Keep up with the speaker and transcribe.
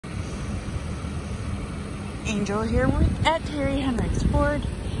Angel here at Terry Henricks Ford.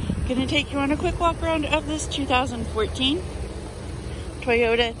 Gonna take you on a quick walk around of this 2014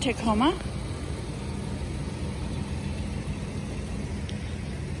 Toyota Tacoma.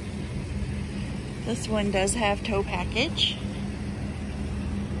 This one does have tow package.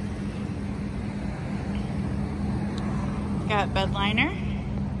 Got bed liner.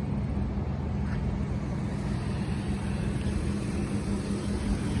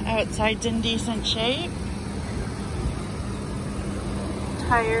 Outside's in decent shape.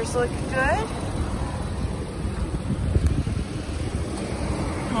 Tires look good.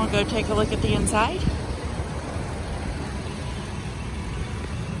 We'll go take a look at the inside.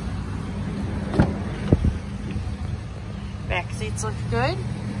 Back seats look good.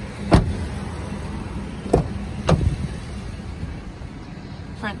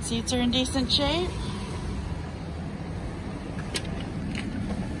 Front seats are in decent shape.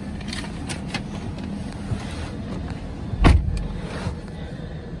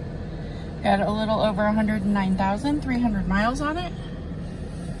 Got a little over 109,300 miles on it.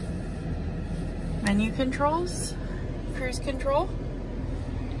 Menu controls, cruise control,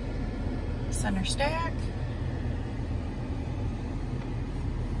 center stack.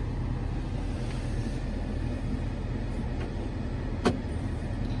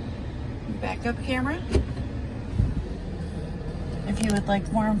 Backup camera. If you would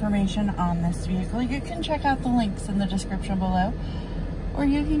like more information on this vehicle, you can check out the links in the description below. Or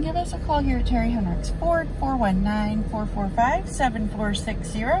you can give us a call here at Terry Henricks Ford,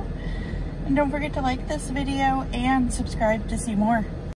 419-445-7460. And don't forget to like this video and subscribe to see more.